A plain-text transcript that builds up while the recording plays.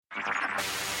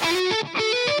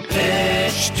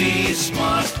HT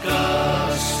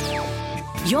Smartcast.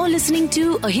 You're listening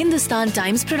to a Hindustan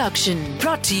Times production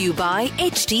brought to you by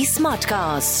HT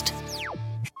Smartcast.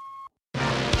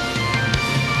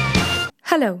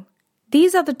 Hello,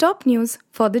 these are the top news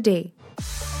for the day.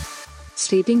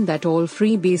 Stating that all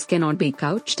freebies cannot be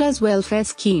couched as welfare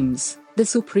schemes, the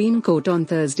Supreme Court on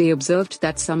Thursday observed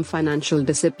that some financial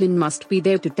discipline must be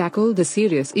there to tackle the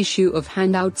serious issue of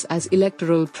handouts as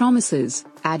electoral promises,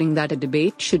 adding that a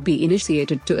debate should be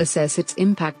initiated to assess its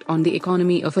impact on the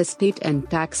economy of a state and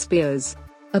taxpayers.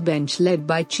 A bench led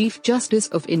by Chief Justice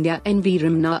of India N.V.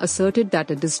 Ramana asserted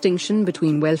that a distinction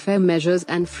between welfare measures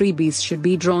and freebies should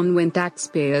be drawn when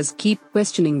taxpayers keep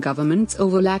questioning governments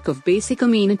over lack of basic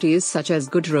amenities such as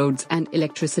good roads and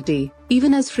electricity,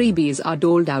 even as freebies are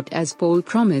doled out as poll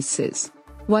promises.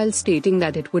 While stating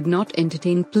that it would not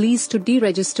entertain pleas to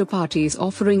deregister parties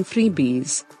offering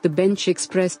freebies, the bench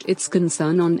expressed its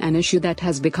concern on an issue that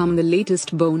has become the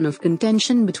latest bone of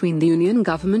contention between the union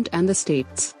government and the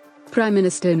states. Prime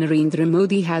Minister Narendra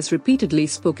Modi has repeatedly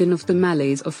spoken of the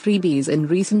malaise of freebies in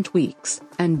recent weeks,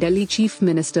 and Delhi Chief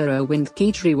Minister Arvind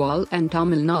Kejriwal and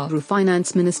Tamil Nadu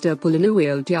Finance Minister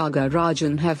Pulanuvale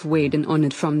Tyagarajan have weighed in on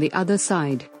it from the other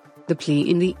side. The plea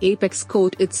in the apex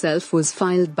court itself was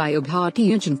filed by a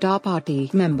Bharatiya Janata Party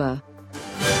member.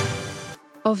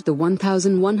 Of the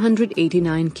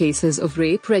 1,189 cases of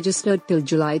rape registered till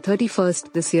July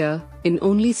 31st this year, in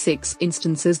only 6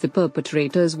 instances the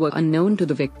perpetrators were unknown to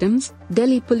the victims,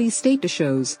 Delhi police data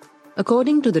shows.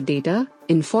 According to the data,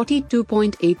 in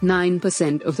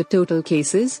 42.89% of the total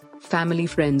cases, family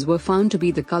friends were found to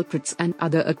be the culprits and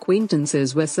other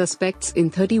acquaintances were suspects in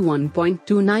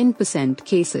 31.29%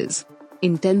 cases.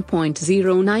 In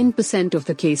 10.09% of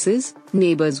the cases,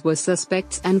 neighbors were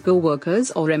suspects and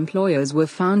co-workers or employers were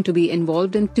found to be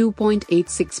involved in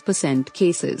 2.86%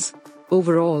 cases.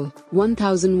 Overall,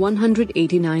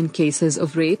 1,189 cases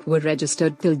of rape were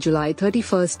registered till July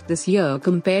 31st this year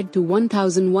compared to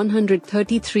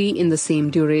 1,133 in the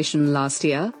same duration last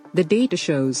year, the data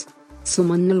shows.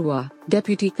 Suman Nalwa,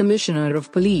 Deputy Commissioner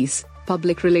of Police,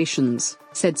 Public Relations,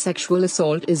 said sexual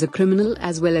assault is a criminal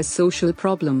as well as social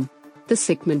problem. The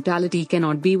Sikh mentality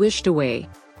cannot be wished away.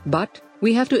 But,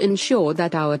 we have to ensure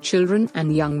that our children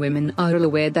and young women are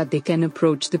aware that they can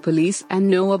approach the police and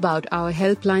know about our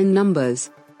helpline numbers.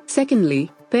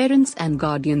 Secondly, parents and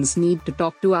guardians need to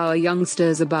talk to our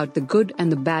youngsters about the good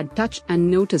and the bad touch and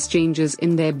notice changes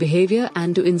in their behavior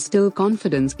and to instill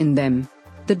confidence in them.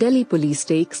 The Delhi police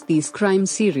takes these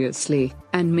crimes seriously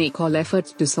and make all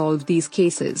efforts to solve these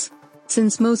cases.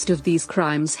 Since most of these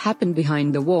crimes happen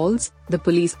behind the walls, the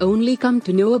police only come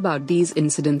to know about these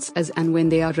incidents as and when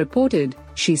they are reported,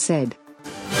 she said.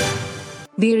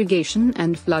 The Irrigation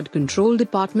and Flood Control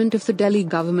Department of the Delhi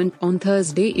government on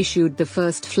Thursday issued the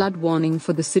first flood warning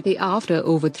for the city after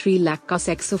over 3 lakh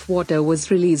cusecs of water was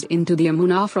released into the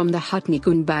Yamuna from the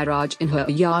Hatnikund barrage in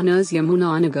Haryana's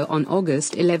Yamunanagar on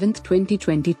August 11,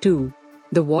 2022.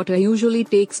 The water usually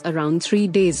takes around 3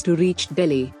 days to reach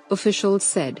Delhi, officials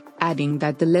said, adding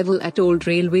that the level at Old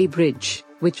Railway Bridge,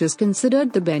 which is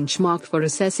considered the benchmark for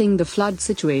assessing the flood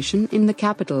situation in the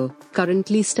capital,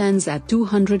 currently stands at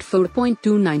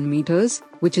 204.29 meters,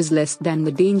 which is less than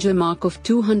the danger mark of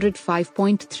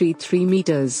 205.33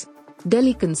 meters.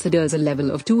 Delhi considers a level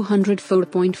of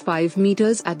 204.5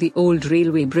 meters at the Old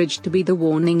Railway Bridge to be the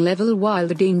warning level, while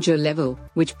the danger level,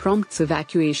 which prompts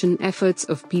evacuation efforts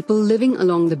of people living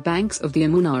along the banks of the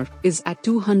Yamuna, is at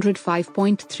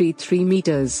 205.33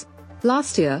 meters.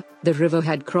 Last year, the river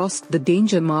had crossed the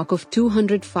danger mark of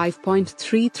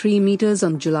 205.33 meters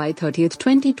on July 30,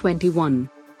 2021.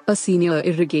 A senior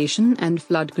Irrigation and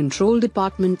Flood Control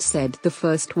Department said the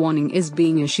first warning is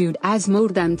being issued as more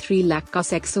than 3 lakh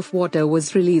cusecs of water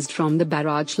was released from the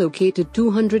barrage located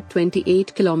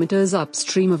 228 kilometers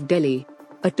upstream of Delhi.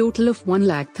 A total of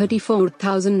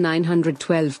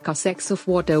 1,34,912 cusecs of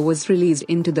water was released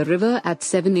into the river at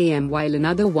 7 am, while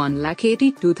another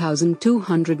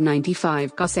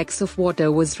 1,82,295 cusecs of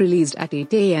water was released at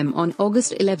 8 am on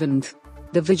August 11.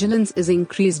 The vigilance is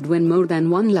increased when more than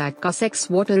 1 lakh cusecs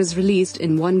water is released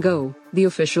in one go, the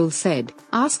official said,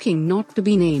 asking not to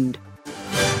be named.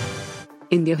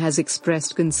 India has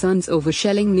expressed concerns over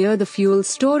shelling near the fuel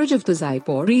storage of the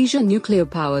Zaporizhzhia nuclear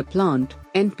power plant,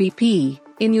 NPP,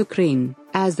 in Ukraine,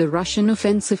 as the Russian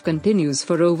offensive continues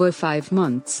for over 5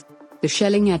 months. The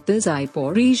shelling at the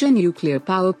Zaporizhzhia nuclear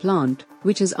power plant,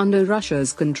 which is under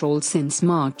Russia's control since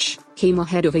March, came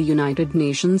ahead of a United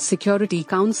Nations Security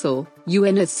Council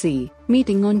 (UNSC)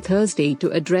 meeting on Thursday to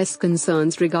address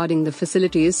concerns regarding the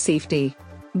facility's safety.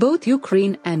 Both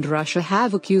Ukraine and Russia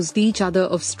have accused each other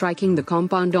of striking the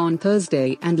compound on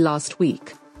Thursday and last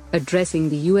week. Addressing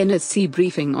the UNSC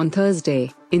briefing on Thursday,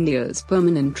 India's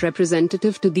permanent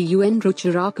representative to the UN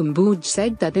Ruchira Kamboj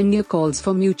said that India calls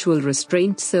for mutual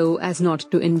restraint so as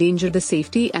not to endanger the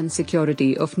safety and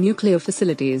security of nuclear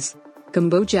facilities.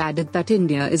 Kamboj added that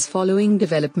India is following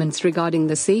developments regarding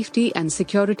the safety and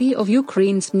security of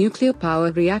Ukraine's nuclear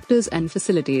power reactors and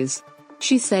facilities.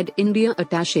 She said India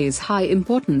attaches high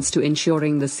importance to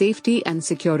ensuring the safety and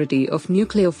security of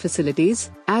nuclear facilities,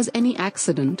 as any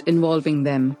accident involving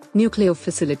them, nuclear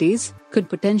facilities, could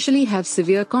potentially have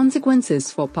severe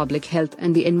consequences for public health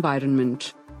and the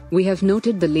environment. We have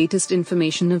noted the latest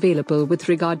information available with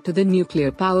regard to the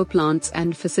nuclear power plants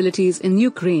and facilities in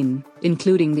Ukraine,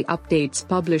 including the updates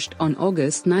published on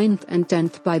August 9 and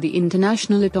 10 by the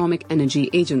International Atomic Energy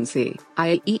Agency,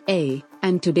 IAEA,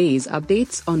 and today's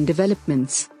updates on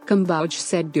developments, Kamboj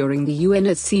said during the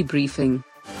UNSC briefing.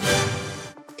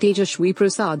 Tejashwi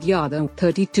Prasad Yadav,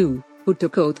 32, who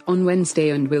took oath on Wednesday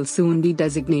and will soon be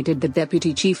designated the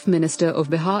Deputy Chief Minister of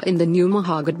Bihar in the new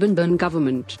Mahagathbandhan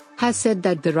government, has said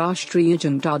that the Rashtriya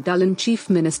Janata Dal and Chief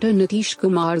Minister Nitish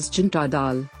Kumar's Janata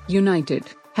Dal, United,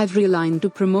 have realigned to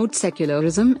promote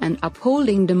secularism and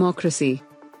upholding democracy.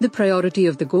 The priority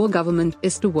of the Goa government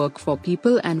is to work for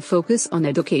people and focus on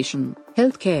education,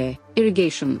 healthcare,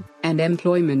 irrigation, and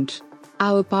employment.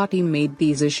 Our party made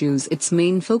these issues its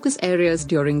main focus areas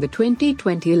during the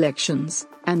 2020 elections,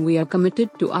 and we are committed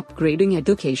to upgrading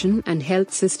education and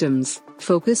health systems,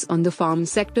 focus on the farm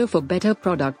sector for better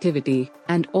productivity,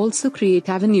 and also create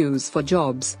avenues for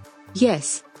jobs.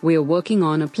 Yes, we are working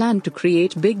on a plan to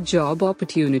create big job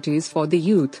opportunities for the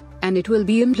youth, and it will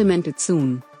be implemented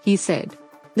soon, he said.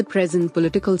 The present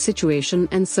political situation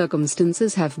and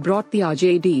circumstances have brought the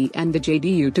RJD and the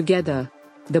JDU together.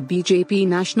 The BJP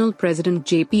National President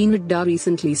JP Nadda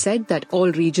recently said that all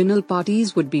regional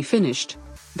parties would be finished.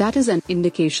 That is an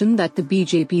indication that the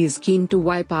BJP is keen to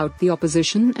wipe out the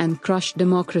opposition and crush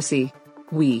democracy.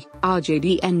 We,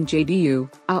 RJD and JDU,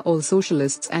 are all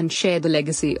socialists and share the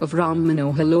legacy of Ram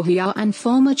Manohar Lohia and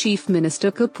former Chief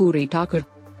Minister Kapuri Thakur.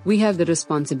 We have the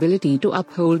responsibility to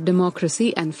uphold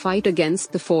democracy and fight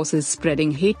against the forces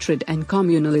spreading hatred and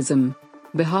communalism.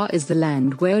 Bihar is the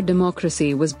land where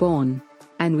democracy was born.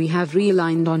 And we have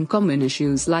realigned on common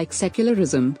issues like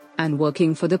secularism and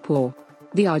working for the poor.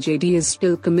 The RJD is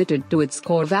still committed to its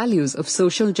core values of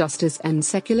social justice and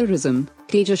secularism,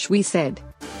 Tejashwi said.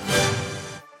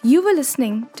 You were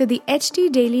listening to the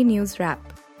HT Daily News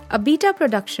Wrap, a beta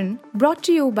production brought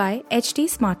to you by HT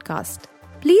Smartcast.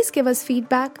 Please give us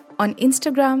feedback on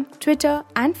Instagram, Twitter,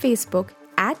 and Facebook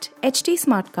at HT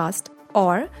Smartcast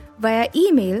or via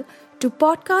email to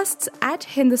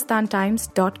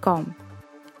podcasts@hindustantimes.com.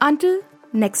 Until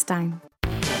next time.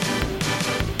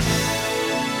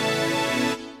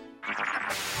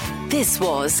 This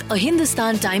was a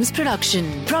Hindustan Times production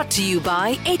brought to you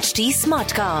by HT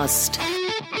Smartcast.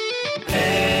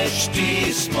 HT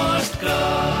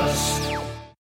Smartcast.